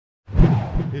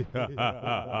Hey,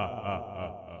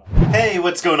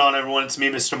 what's going on, everyone? It's me,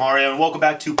 Mr. Mario, and welcome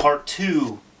back to part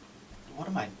 2. What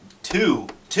am I? Two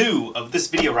of this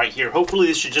video right here. Hopefully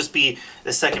this should just be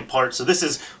the second part. So this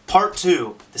is part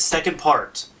 2, the second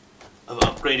part of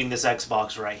upgrading this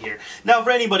Xbox right here. Now,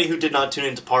 for anybody who did not tune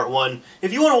into part 1,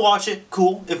 if you want to watch it,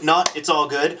 cool. If not, it's all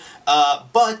good.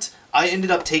 But I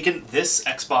ended up taking this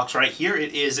Xbox right here.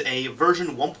 It is a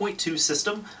version 1.2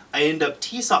 system. I ended up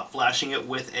TSOP flashing it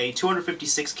with a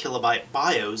 256 kilobyte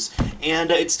BIOS, and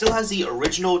it still has the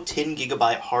original 10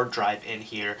 gigabyte hard drive in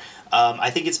here. I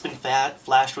think it's been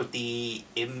flashed with the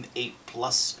M8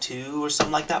 Plus 2 or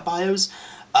something like that BIOS.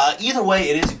 Either way,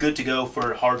 it is good to go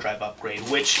for hard drive upgrade,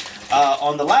 which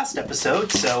on the last episode,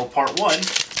 so part 1,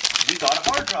 we got a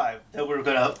hard drive that we're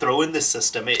going to throw in this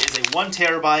system. It is a 1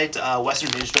 terabyte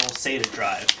Western Digital SATA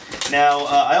drive. Now,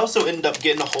 I also ended up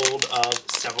getting a hold of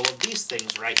several of these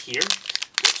things right here,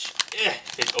 which,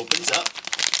 if it opens up,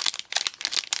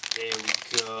 there we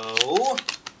go.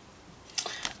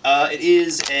 It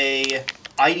is a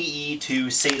IDE to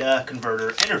SATA converter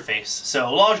interface.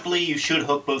 So logically, you should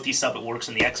hook both these up. It works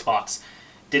in the Xbox.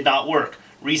 Did not work.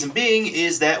 Reason being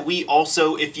is that we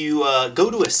also, if you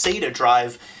go to a SATA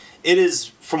drive, it is,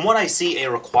 from what I see,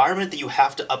 a requirement that you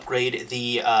have to upgrade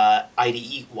the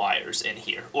IDE wires in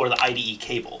here, or the IDE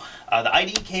cable. The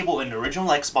IDE cable in the original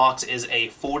Xbox is a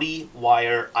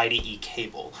 40-wire IDE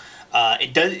cable.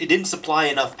 It didn't supply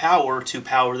enough power to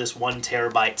power this 1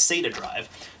 terabyte SATA drive,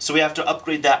 so we have to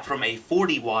upgrade that from a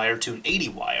 40-wire to an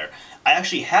 80-wire. I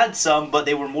actually had some, but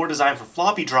they were more designed for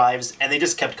floppy drives, and they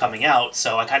just kept coming out,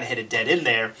 so I kind of hit a dead end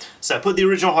there. So I put the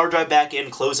original hard drive back in,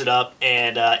 close it up,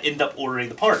 and end up ordering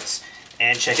the parts.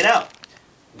 And check it out.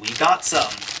 We got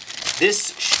some.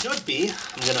 This should be,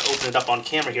 I'm going to open it up on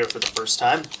camera here for the first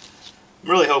time. I'm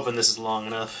really hoping this is long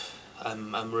enough.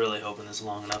 I'm really hoping this is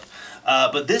long enough.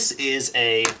 But this is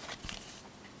a,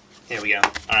 here we go.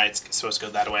 Alright, it's supposed to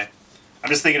go that way. I'm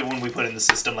just thinking of when we put in the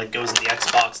system, like goes in the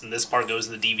Xbox, and this part goes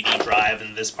in the DVD drive,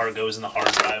 and this part goes in the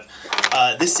hard drive.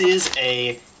 This is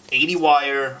a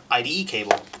 80-wire IDE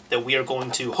cable that we are going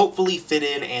to hopefully fit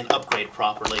in and upgrade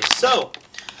properly. So,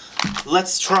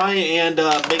 let's try and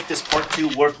make this part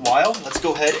 2 worthwhile. Let's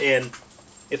go ahead and,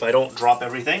 if I don't drop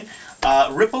everything,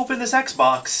 rip open this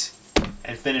Xbox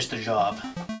and finish the job.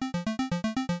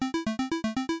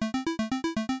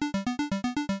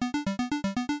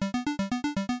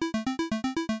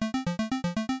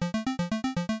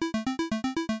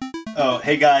 Oh,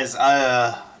 hey guys,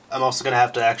 I'm also going to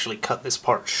have to actually cut this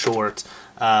part short.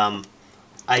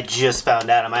 I just found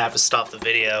out I might have to stop the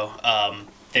video.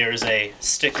 There's a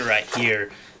sticker right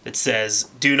here that says,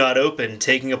 "Do not open.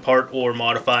 Taking apart or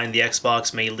modifying the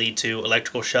Xbox may lead to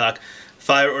electrical shock,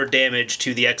 fire, or damage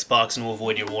to the Xbox and will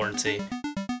void your warranty."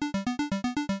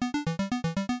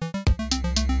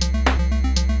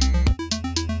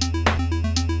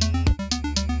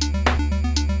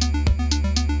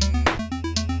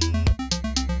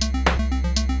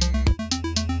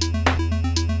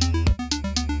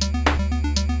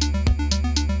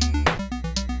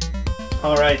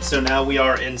 Alright, so now we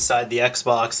are inside the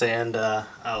Xbox, and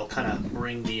I'll kind of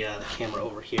bring the camera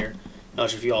over here. Not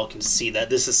sure if you all can see that.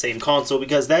 This is the same console,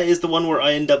 because that is the one where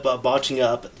I end up botching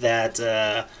up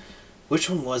that, which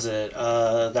one was it?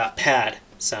 That pad.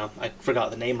 So, I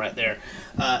forgot the name right there.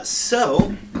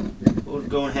 So, we'll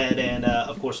go ahead and,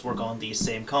 of course, work on the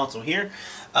same console here.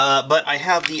 But I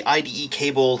have the IDE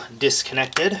cable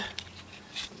disconnected.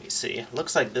 See,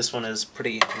 looks like this one is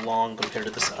pretty long compared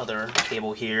to this other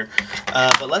cable here,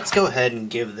 but let's go ahead and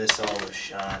give this all a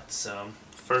shot. So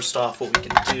first off, what we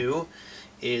can do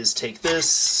is take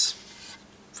this,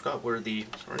 forgot where the,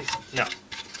 no,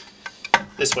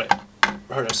 this way, I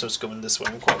heard I was supposed to go in this way,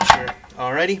 I'm quite sure.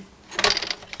 Alrighty,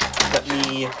 let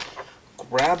me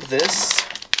grab this,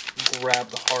 grab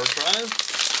the hard drive,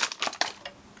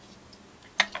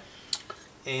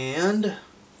 and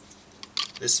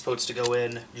this is supposed to go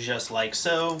in just like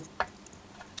so.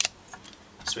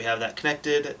 So we have that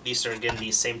connected. These are, again,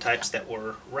 the same types that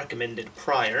were recommended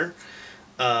prior.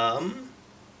 And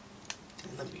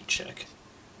let me check.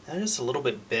 That is a little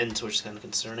bit bent, which is kind of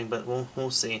concerning, but we'll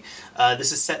see.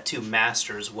 This is set to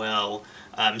master as well.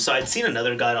 So I'd seen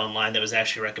another guide online that was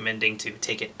actually recommending to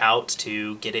take it out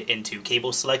to get it into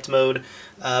cable select mode.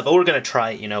 But we're going to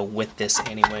try it, you know, with this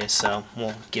anyway, so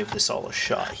we'll give this all a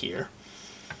shot here.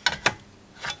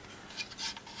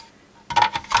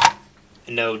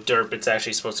 No, derp, it's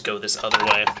actually supposed to go this other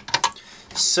way.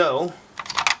 So,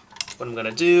 what I'm going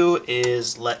to do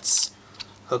is let's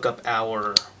hook up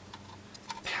our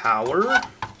power.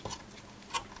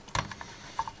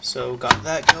 So, got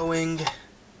that going.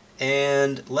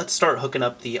 And let's start hooking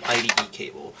up the IDE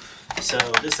cable. So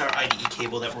this is our IDE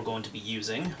cable that we're going to be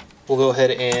using. We'll go ahead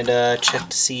and check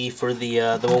to see for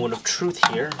the moment of truth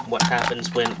here, what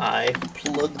happens when I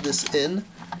plug this in.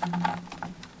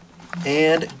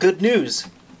 And good news.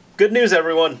 Good news,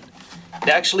 everyone. It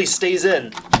actually stays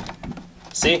in.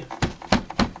 See?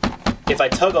 If I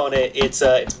tug on it,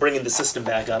 it's bringing the system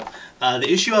back up.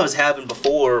 The issue I was having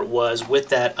before was with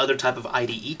that other type of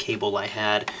IDE cable I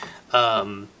had.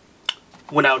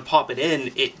 When I would pop it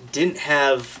in, it didn't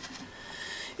have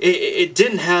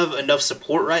enough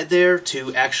support right there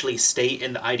to actually stay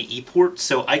in the IDE port,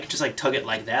 so I could just like tug it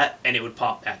like that and it would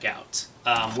pop back out,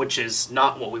 which is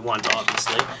not what we want,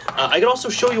 obviously. I could also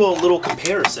show you a little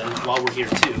comparison while we're here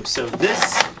too. So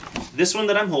this one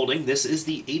that I'm holding, this is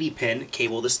the 80-pin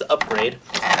cable. This is the upgrade.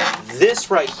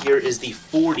 This right here is the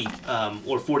 40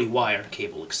 or 40 wire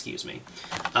cable, excuse me.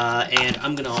 And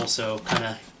I'm gonna also kind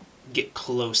of get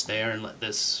close there and let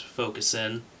this focus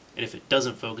in. And if it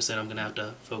doesn't focus in, I'm going to have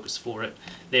to focus for it.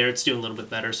 There, it's doing a little bit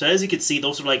better. So as you can see,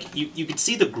 those are like, you can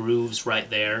see the grooves right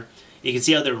there. You can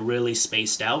see how they're really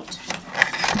spaced out.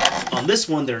 On this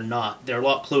one, they're not. They're a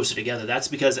lot closer together. That's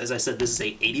because, as I said, this is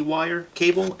a 80-wire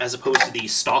cable as opposed to the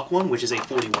stock one, which is a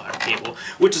 40-wire cable.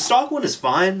 Which the stock one is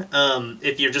fine.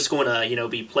 If you're just going to, you know,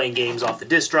 be playing games off the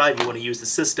disk drive, you want to use the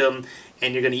system,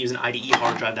 and you're going to use an IDE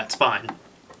hard drive, that's fine.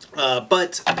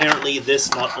 But apparently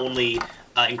this not only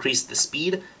increased the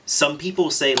speed, some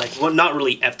people say, like, well, not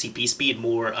really FTP speed,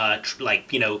 more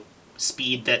like, you know,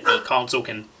 speed that the console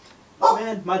can... Oh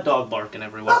man, my dog barking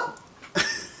everywhere.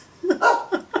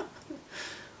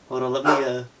 Hold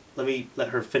on, let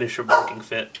her finish her barking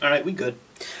fit. Alright, we good.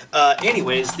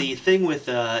 Anyways, the thing with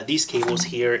these cables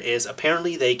here is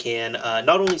apparently they can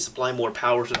not only supply more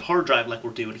power to the hard drive like we're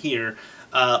doing here,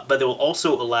 but they will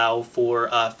also allow for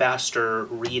faster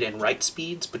read and write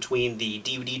speeds between the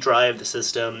DVD drive, the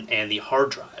system, and the hard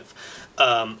drive.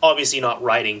 Obviously not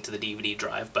writing to the DVD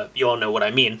drive, but you all know what I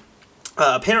mean.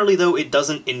 Apparently, though, it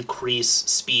doesn't increase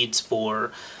speeds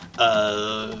for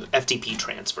FTP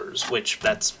transfers, which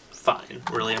that's fine.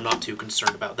 Really, I'm not too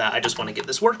concerned about that. I just want to get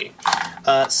this working.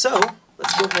 So,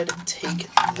 let's go ahead and take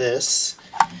this,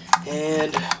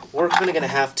 and we're kind of going to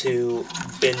have to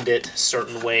bend it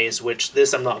certain ways, which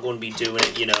this I'm not going to be doing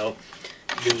it, you know,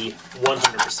 the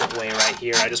 100% way right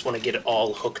here. I just want to get it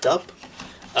all hooked up.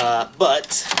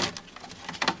 But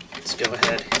let's go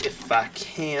ahead, if I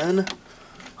can,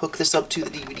 hook this up to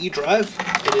the DVD drive.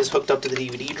 It is hooked up to the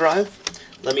DVD drive.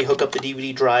 Let me hook up the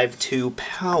DVD drive to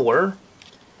power.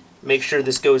 Make sure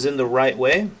this goes in the right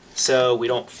way so we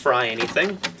don't fry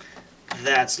anything.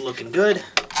 That's looking good.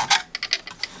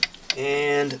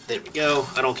 And there we go.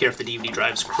 I don't care if the DVD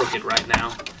drive's crooked right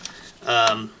now.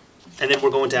 And then we're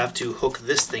going to have to hook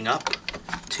this thing up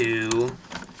to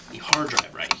the hard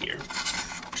drive right here.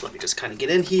 So let me just kind of get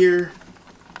in here,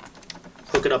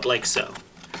 hook it up like so.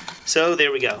 So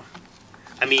there we go.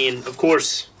 I mean, of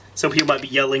course, some people might be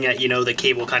yelling at, you know, the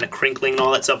cable kind of crinkling and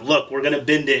all that stuff. Look, we're going to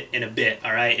bend it in a bit,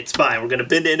 all right? It's fine. We're going to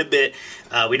bend it in a bit.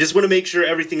 We just want to make sure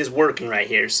everything is working right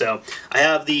here. So I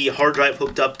have the hard drive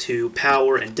hooked up to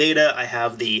power and data. I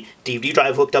have the DVD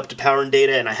drive hooked up to power and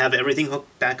data, and I have everything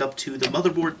hooked back up to the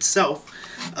motherboard itself.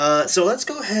 So let's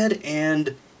go ahead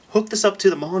and hook this up to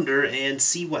the monitor and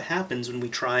see what happens when we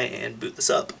try and boot this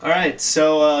up. Alright,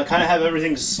 so kind of have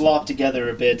everything slopped together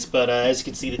a bit, but as you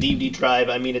can see, the DVD drive,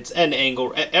 I mean, it's at an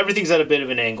angle. Everything's at a bit of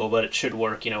an angle, but it should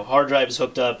work. You know, hard drive is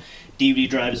hooked up, DVD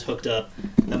drive is hooked up.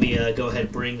 Let me go ahead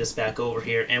and bring this back over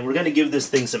here, and we're going to give this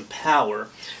thing some power.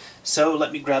 So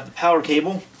let me grab the power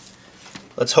cable.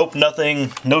 Let's hope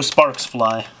no sparks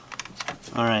fly.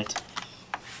 Alright.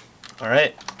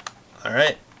 Alright.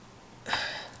 Alright.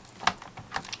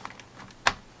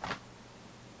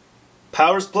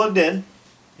 Power's plugged in.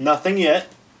 Nothing yet.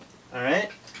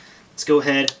 Alright. Let's go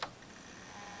ahead,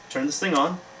 turn this thing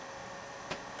on.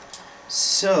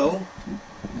 So,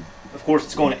 of course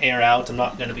it's going to air out. I'm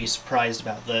not going to be surprised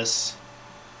about this.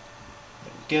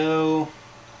 There we go.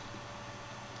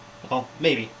 Well,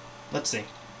 maybe. Let's see.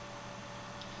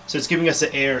 So it's giving us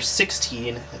an air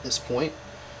 16 at this point,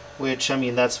 which, I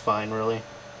mean, that's fine, really.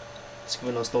 It's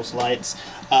giving us those lights.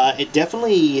 It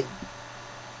definitely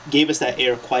gave us that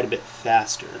air quite a bit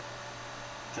faster.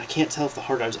 And I can't tell if the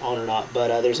hard drive's on or not,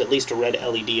 but there's at least a red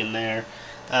LED in there.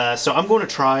 So I'm going to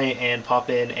try and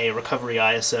pop in a recovery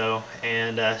ISO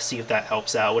and see if that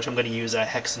helps out, which I'm going to use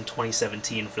Hexen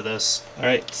 2017 for this.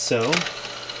 Alright, so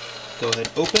go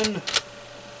ahead, open,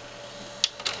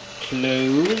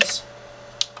 close,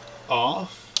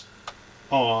 off,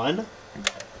 on,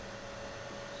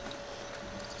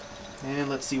 and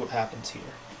let's see what happens here.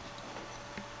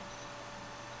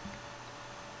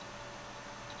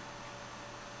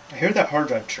 I hear that hard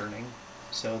drive churning,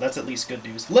 so that's at least good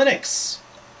news. Linux!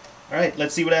 Alright,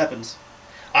 let's see what happens.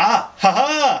 Ah!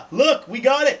 Haha! Look! We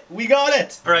got it! We got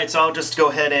it! Alright, so I'll just go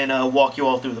ahead and walk you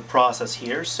all through the process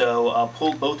here. So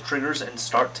pull both triggers and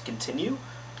start to continue.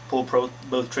 Pull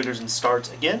both triggers and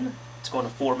start again. It's going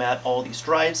to format all these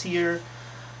drives here.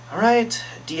 Alright,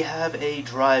 do you have a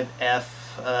drive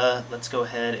F? Let's go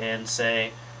ahead and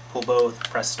say pull both,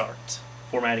 press start.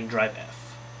 Formatting drive F.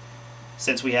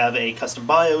 Since we have a custom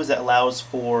BIOS that allows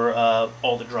for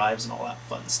all the drives and all that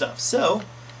fun stuff. So,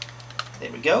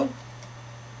 there we go.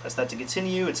 Press that to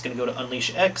continue. It's going to go to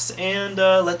Unleash X, and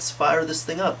let's fire this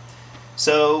thing up.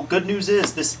 So, good news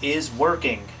is this is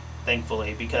working,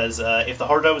 thankfully, because if the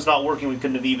hard drive was not working, we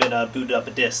couldn't have even booted up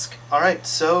a disk. Alright,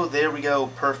 so there we go.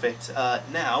 Perfect.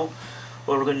 Now,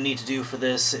 what we're going to need to do for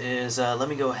this is, let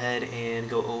me go ahead and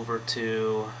go over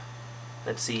to,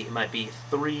 let's see, it might be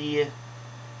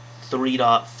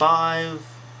 3.5,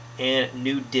 and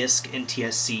new disk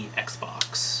NTSC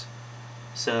Xbox.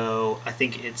 So I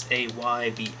think it's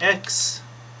AYBX.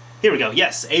 Here we go.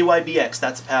 Yes, AYBX.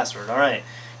 That's a password. All right.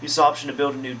 Use the option to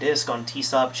build a new disk on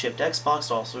TSOP shipped Xbox.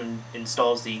 It also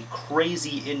installs the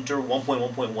crazy Enter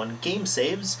 1.1.1 game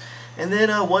saves. And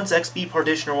then once XB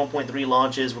Partitioner 1.3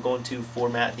 launches, we're going to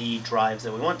format the drives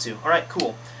that we want to. All right,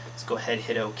 cool. Let's go ahead,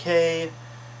 hit OK.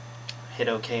 Hit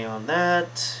OK on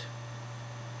that.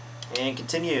 And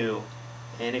continue.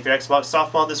 And if your Xbox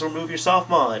soft mod, this will remove your soft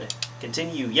mod.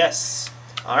 Continue. Yes.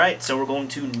 Alright, so we're going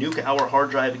to nuke our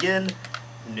hard drive again.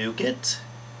 Nuke it.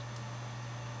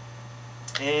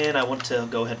 And I want to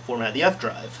go ahead and format the F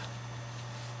drive.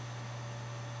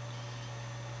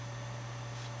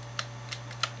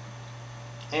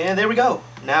 And there we go.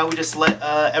 Now we just let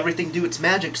everything do its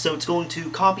magic. So it's going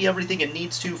to copy everything it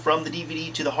needs to from the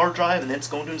DVD to the hard drive, and then it's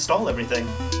going to install everything.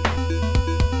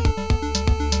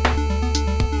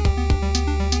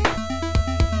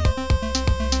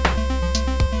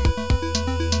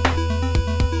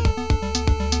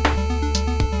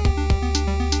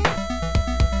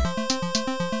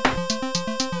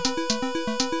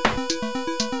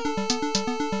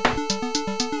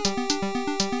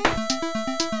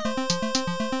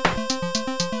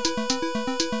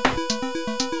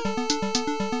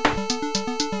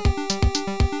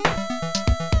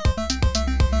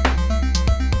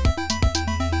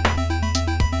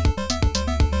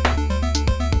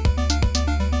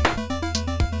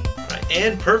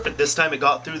 And perfect, this time it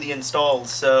got through the install,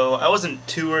 so I wasn't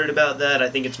too worried about that. I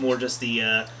think it's more just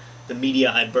the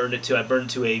media I burned it to. I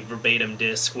burned to a verbatim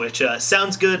disc, which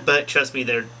sounds good, but trust me,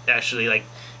 they're actually, like,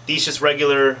 these just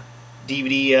regular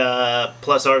DVD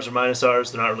plus Rs or minus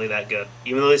Rs, they're not really that good.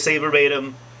 Even though they say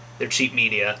verbatim, they're cheap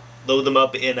media. Load them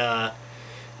up in a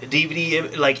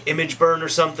DVD, like, image burn or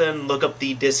something, look up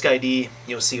the disc ID,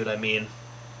 you'll see what I mean.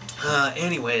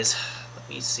 Anyways, let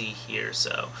me see here,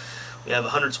 so we have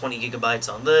 120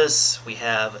 gigabytes on this. We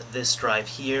have this drive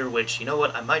here, which, you know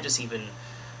what, I might just even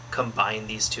combine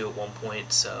these two at one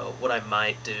point. So what I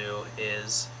might do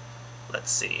is,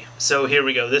 let's see. So here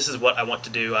we go. This is what I want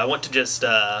to do. I want to just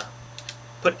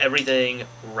put everything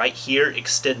right here,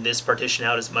 extend this partition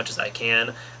out as much as I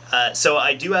can. So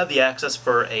I do have the access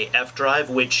for a F drive,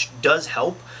 which does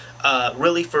help.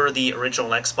 Really, for the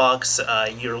original Xbox,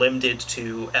 you're limited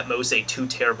to, at most, a 2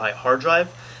 terabyte hard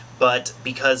drive. But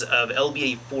because of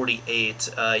LBA 48,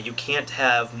 you can't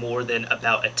have more than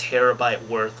about a terabyte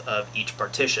worth of each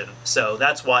partition. So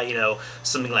that's why, you know,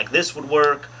 something like this would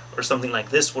work, or something like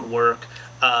this would work.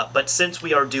 But since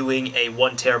we are doing a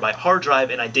 1 terabyte hard drive,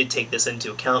 and I did take this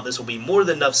into account, this will be more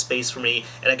than enough space for me,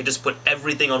 and I can just put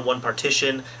everything on one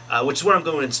partition, which is where I'm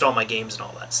going to install my games and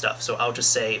all that stuff. So I'll just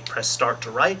say press start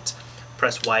to write,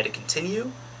 press Y to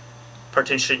continue.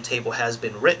 Partition table has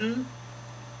been written.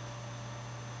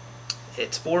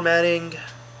 It's formatting.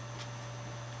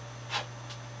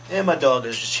 And my dog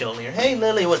is just chilling here. Hey,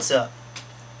 Lily, what's up?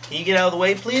 Can you get out of the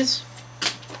way, please?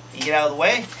 Can you get out of the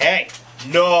way? Hey!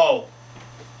 No!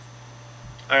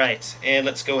 Alright, and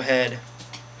let's go ahead.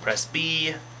 Press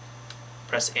B.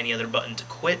 Press any other button to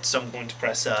quit. So I'm going to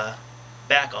press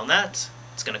back on that.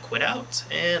 It's going to quit out.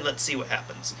 And let's see what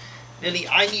happens. Lily,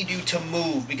 I need you to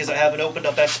move because I have an opened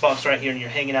up Xbox right here and you're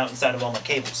hanging out inside of all my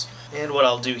cables. And what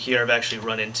I'll do here, I've actually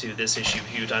run into this issue a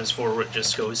few times before where it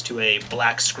just goes to a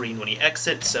black screen when you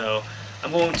exit. So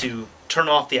I'm going to turn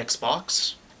off the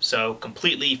Xbox. So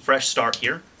completely fresh start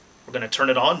here. We're going to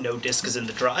turn it on. No disk is in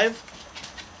the drive.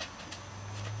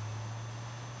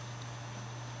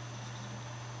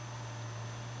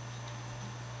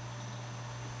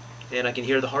 And I can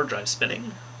hear the hard drive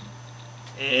spinning.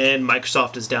 And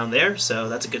Microsoft is down there, so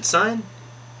that's a good sign.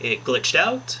 It glitched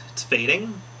out. It's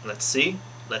fading. Let's see.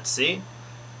 Let's see.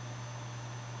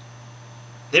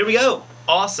 there we go.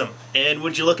 Awesome. And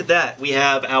would you look at that? We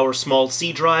have our small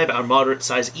C drive, our moderate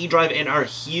size E drive, and our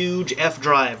huge F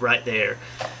drive right there.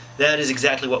 That is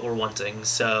exactly what we're wanting,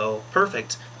 so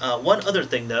perfect. One other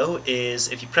thing though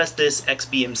is if you press this,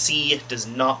 XBMC does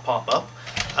not pop up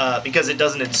because it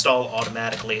doesn't install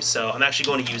automatically. So I'm actually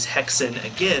going to use Hexen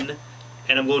again,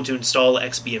 and I'm going to install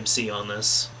XBMC on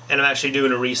this. And I'm actually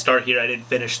doing a restart here. I didn't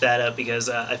finish that up because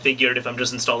I figured if I'm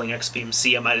just installing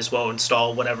XBMC, I might as well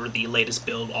install whatever the latest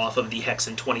build off of the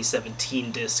Hexen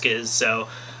 2017 disk is. So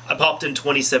I popped in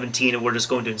 2017 and we're just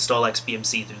going to install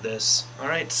XBMC through this.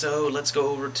 Alright, so let's go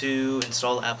over to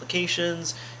install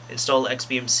applications, install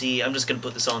XBMC. I'm just going to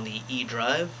put this on the E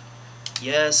drive.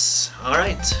 Yes,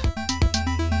 alright.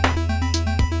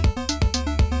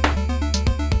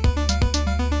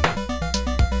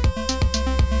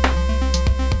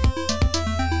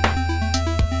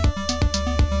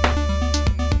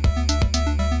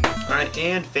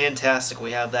 And fantastic,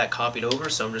 we have that copied over,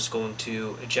 so I'm just going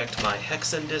to eject my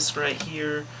Hexen disk right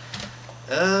here.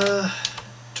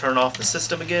 Turn off the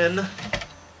system again.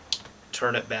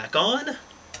 Turn it back on.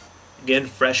 Again,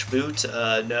 fresh boot,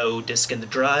 no disk in the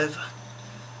drive.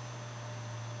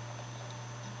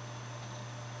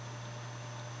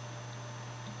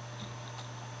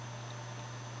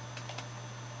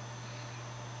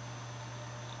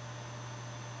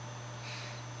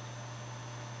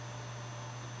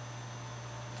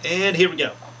 And here we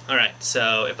go. Alright,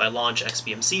 so if I launch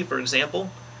XBMC, for example,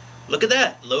 look at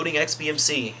that, loading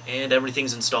XBMC, and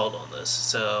everything's installed on this,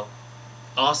 so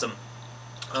awesome.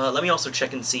 Let me also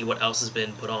check and see what else has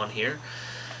been put on here.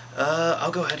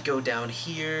 I'll go ahead and go down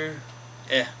here.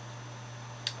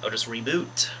 I'll just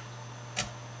reboot.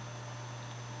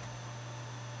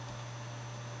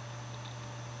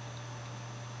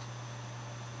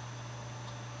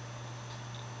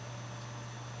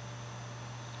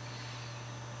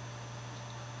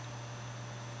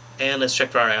 And let's check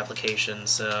for our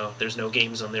applications. So there's no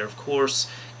games on there, of course.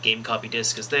 Game copy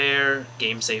disk is there.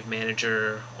 Game save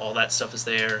manager, all that stuff is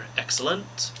there.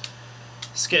 Excellent.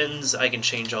 Skins, I can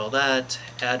change all that.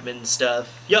 Admin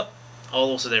stuff, yep,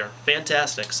 all also there.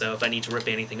 Fantastic. So if I need to rip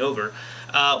anything over,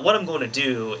 what I'm going to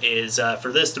do is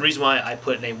for this, the reason why I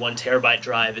put in a 1 terabyte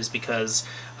drive is because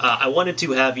I wanted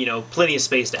to have, you know, plenty of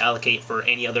space to allocate for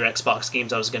any other Xbox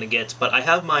games I was going to get. But I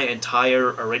have my entire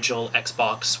original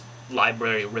Xbox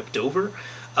library ripped over.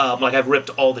 Like I've ripped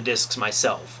all the discs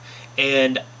myself,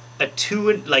 and a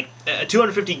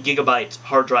 250 gigabyte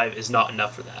hard drive is not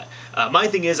enough for that. My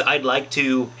thing is I'd like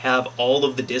to have all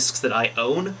of the discs that I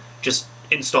own just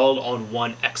installed on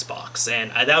one Xbox,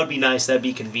 and that would be nice, that'd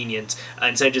be convenient,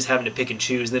 instead of just having to pick and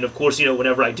choose. And then of course, you know,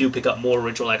 whenever I do pick up more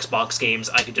original Xbox games,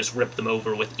 I could just rip them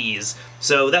over with ease.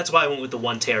 So that's why I went with the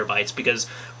 1 terabytes, because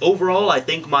overall I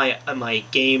think my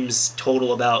games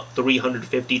total about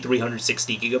 350,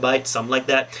 360 gigabytes, something like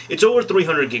that. It's over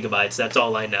 300 gigabytes, that's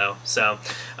all I know. So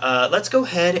let's go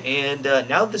ahead and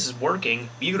now that this is working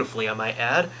beautifully, I might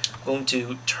add, I'm going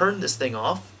to turn this thing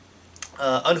off.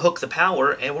 Unhook the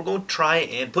power, and we're going to try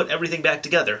and put everything back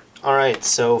together. Alright,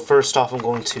 so first off I'm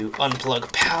going to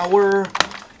unplug power.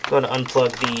 I'm going to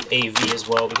unplug the AV as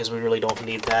well because we really don't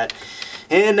need that.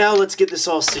 And now let's get this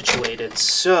all situated.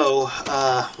 So,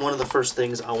 one of the first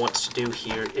things I want to do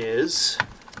here is,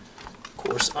 of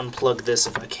course, unplug this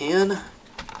if I can.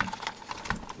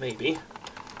 Maybe.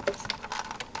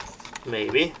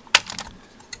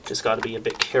 Just got to be a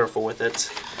bit careful with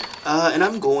it. And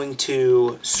I'm going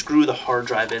to screw the hard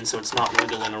drive in so it's not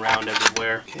wiggling around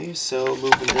everywhere. Okay, so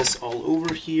moving this all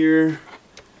over here.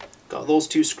 Got those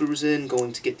 2 screws in,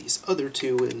 going to get these other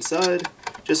 2 inside,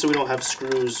 just so we don't have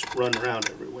screws run around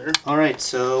everywhere. Alright,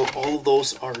 so all of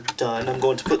those are done. I'm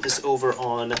going to put this over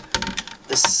on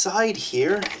the side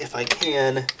here, if I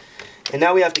can. And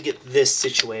now we have to get this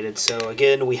situated. So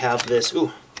again, we have this,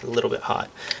 ooh, a little bit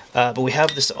hot. But we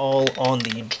have this all on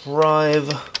the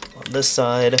drive on this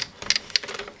side.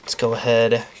 Let's go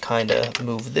ahead, kind of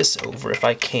move this over if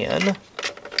I can.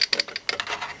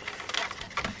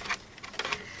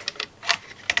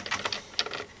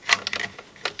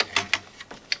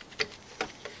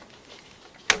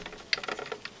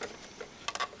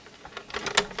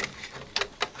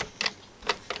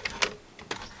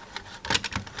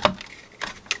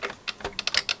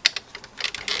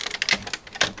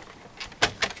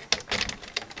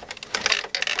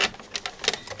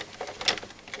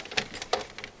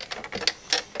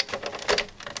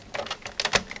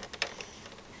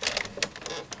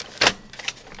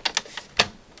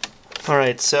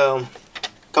 Alright, so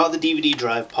got the DVD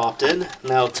drive popped in.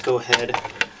 Now let's go ahead.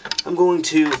 I'm going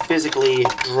to physically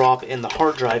drop in the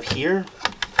hard drive here,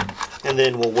 and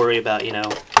then we'll worry about, you know,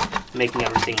 making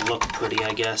everything look pretty,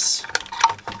 I guess.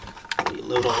 We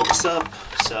load all this up,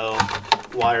 so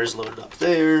wires loaded up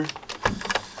there.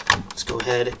 Let's go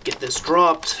ahead and get this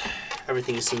dropped.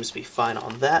 Everything seems to be fine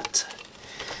on that.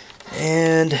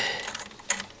 And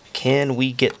can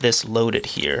we get this loaded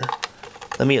here?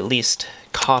 Let me at least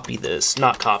copy this,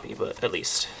 not copy, but at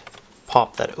least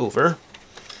pop that over.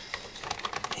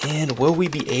 And will we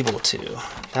be able to?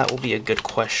 That will be a good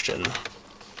question.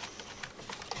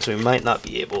 So we might not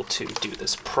be able to do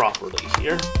this properly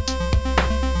here.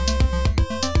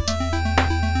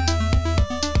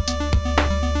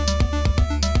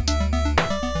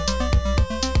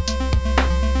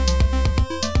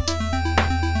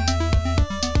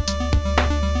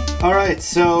 Alright,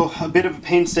 so a bit of a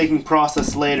painstaking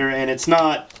process later, and it's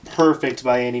not perfect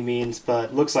by any means,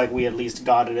 but looks like we at least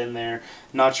got it in there.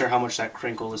 Not sure how much that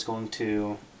crinkle is going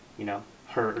to, you know,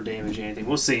 hurt or damage anything.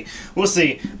 We'll see. We'll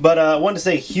see. But I wanted to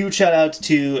say a huge shout out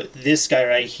to this guy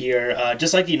right here.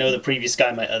 Just like you know the previous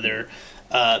guy, my other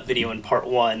video in part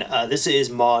 1. This is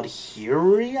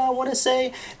Mod-Heure, I want to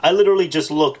say. I literally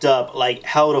just looked up like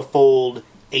how to fold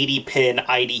 80-pin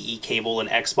IDE cable in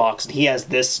Xbox, and he has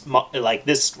this like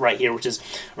this right here, which is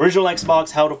original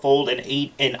Xbox how to fold an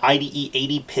IDE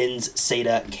 80 pins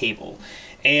SATA cable.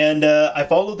 And I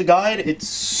followed the guide. It's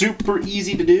super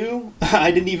easy to do.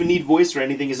 I didn't even need voice or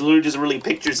anything. It's literally just really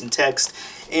pictures and text.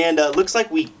 And looks like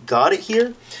we got it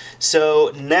here.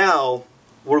 So now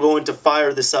we're going to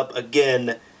fire this up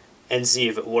again and see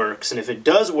if it works. And if it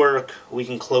does work, we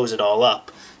can close it all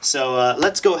up. So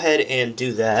let's go ahead and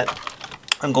do that.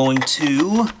 I'm going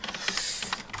to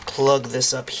plug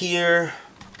this up here.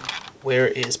 Where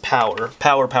is power?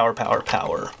 Power, power, power,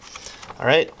 power. All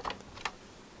right.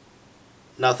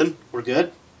 Nothing. We're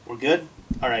good. We're good.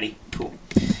 Alrighty. Cool.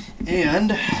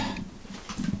 And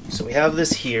so we have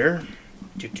this here.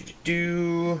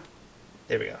 There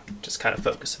we go. Just kind of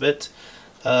focus a bit.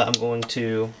 I'm going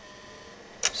to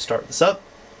start this up.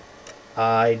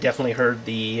 I definitely heard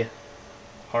the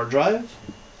hard drive.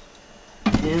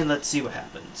 And let's see what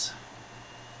happens.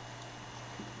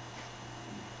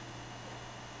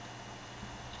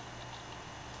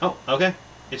 Oh, okay.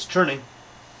 It's churning.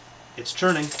 It's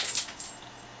churning.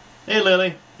 Hey,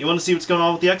 Lily. You want to see what's going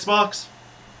on with the Xbox?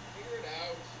 Figure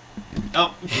it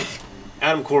out. Oh,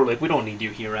 Adam Corlick, we don't need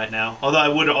you here right now. Although I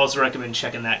would also recommend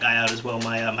checking that guy out as well.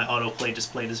 My autoplay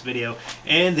just played this video.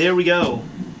 And there we go.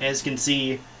 As you can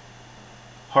see,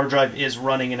 hard drive is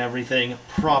running and everything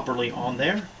properly on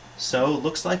there. So,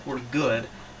 looks like we're good.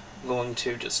 I'm going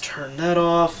to just turn that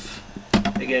off.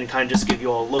 Again, kind of just give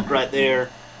you all a look right there.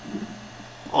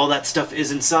 All that stuff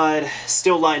is inside.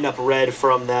 Still lighting up red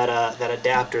from that, that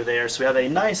adapter there. So we have a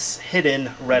nice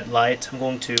hidden red light. I'm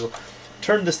going to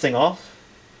turn this thing off.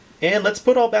 And let's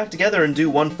put it all back together and do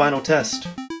one final test.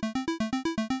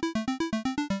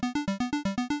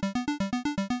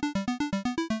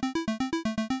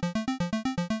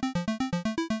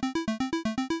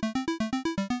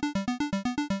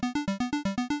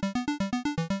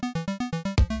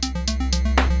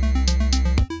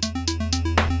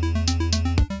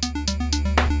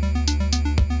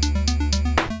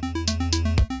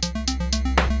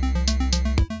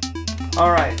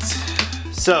 Alright,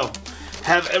 so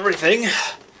have everything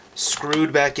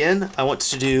screwed back in. I want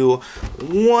to do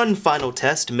one final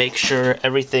test to make sure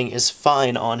everything is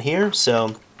fine on here.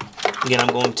 So again,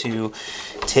 I'm going to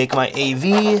take my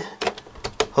AV,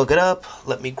 hook it up,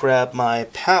 let me grab my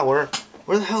power.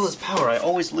 Where the hell is power? I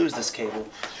always lose this cable.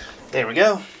 There we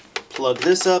go. Plug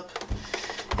this up,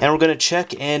 and we're going to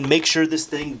check and make sure this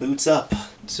thing boots up.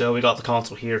 So we got the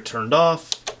console here turned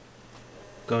off.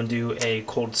 Going to do a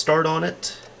cold start on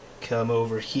it. Come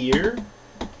over here.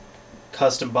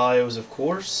 Custom BIOS, of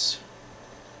course.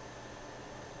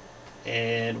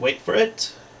 And wait for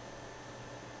it.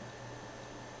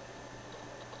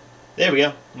 There we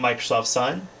go. Microsoft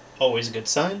sign. Always a good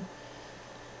sign.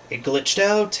 It glitched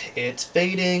out. It's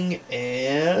fading.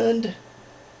 And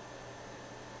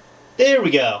there we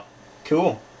go.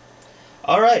 Cool.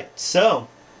 Alright, so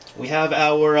we have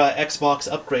our Xbox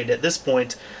upgrade. At this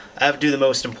point, I have to do the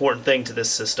most important thing to this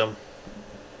system.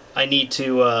 I need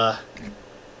to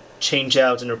change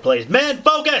out and replace... Man,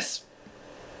 focus!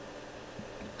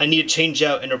 I need to change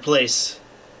out and replace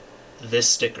this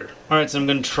sticker. Alright, so I'm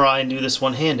going to try and do this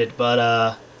one-handed,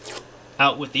 but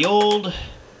out with the old,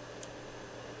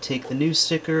 take the new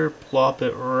sticker, plop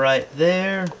it right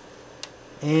there,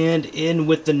 and in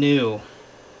with the new.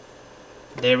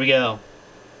 There we go.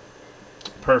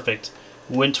 Perfect.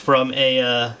 Went from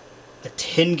a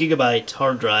 10 gigabyte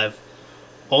hard drive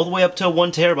all the way up to a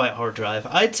 1 terabyte hard drive.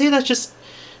 I'd say that's just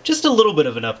just a little bit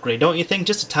of an upgrade, don't you think?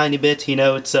 Just a tiny bit, you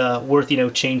know, it's worth, you know,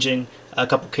 changing a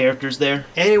couple characters there.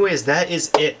 Anyways, that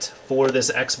is it for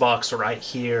this Xbox right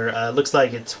here. Looks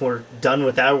like we're done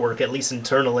with our work, at least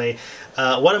internally.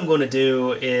 What I'm going to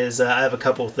do is, I have a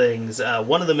couple things.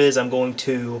 One of them is I'm going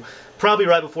to, probably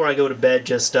right before I go to bed,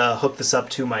 just hook this up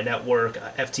to my network,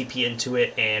 FTP into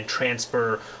it, and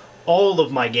transfer all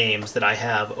of my games that I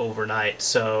have overnight.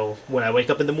 So when I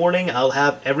wake up in the morning, I'll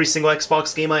have every single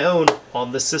Xbox game I own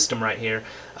on this system right here.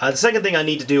 The second thing I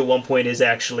need to do at one point is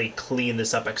actually clean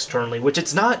this up externally, which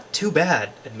it's not too bad,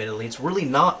 admittedly. It's really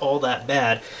not all that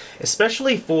bad,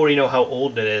 especially for, you know, how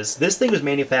old it is. This thing was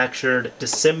manufactured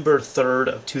December 3rd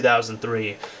of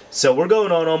 2003. So we're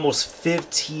going on almost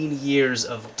 15 years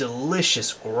of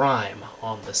delicious grime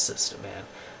on this system, man.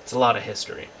 It's a lot of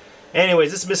history.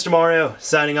 Anyways, this is Mr. Mario,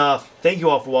 signing off. Thank you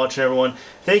all for watching, everyone.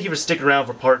 Thank you for sticking around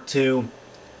for part 2.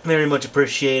 Very much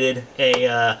appreciated.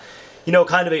 You know,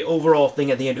 kind of a overall thing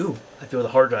at the end. Ooh, I feel the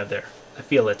hard drive there. I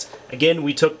feel it. Again,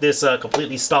 we took this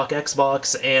completely stock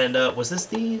Xbox, and was this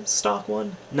the stock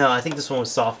one? No, I think this one was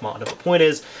soft modded. But the point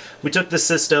is, we took this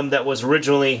system that was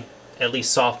originally at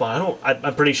least soft mod.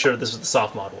 I'm pretty sure this was the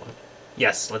soft mod one.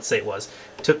 Yes, let's say it was.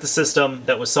 Took the system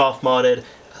that was soft modded.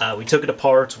 We took it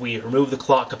apart, we removed the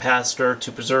clock capacitor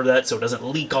to preserve that so it doesn't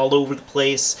leak all over the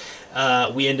place.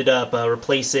 We ended up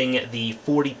replacing the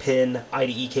 40-pin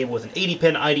IDE cable with an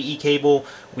 80-pin IDE cable.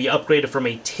 We upgraded from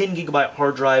a 10GB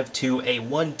hard drive to a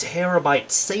 1TB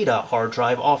SATA hard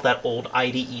drive off that old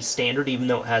IDE standard, even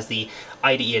though it has the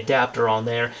IDE adapter on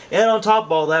there. And on top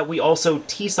of all that, we also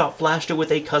TSOP flashed it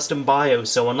with a custom BIOS,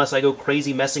 so unless I go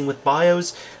crazy messing with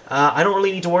BIOS, I don't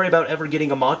really need to worry about ever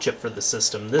getting a mod chip for the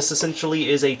system. This essentially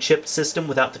is a chipped system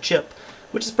without the chip,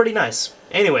 which is pretty nice.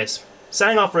 Anyways,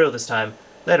 signing off for real this time.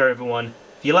 Later, everyone.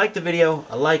 If you liked the video,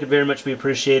 a like would very much be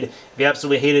appreciated. If you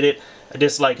absolutely hated it, a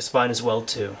dislike is fine as well,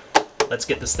 too. Let's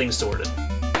get this thing sorted.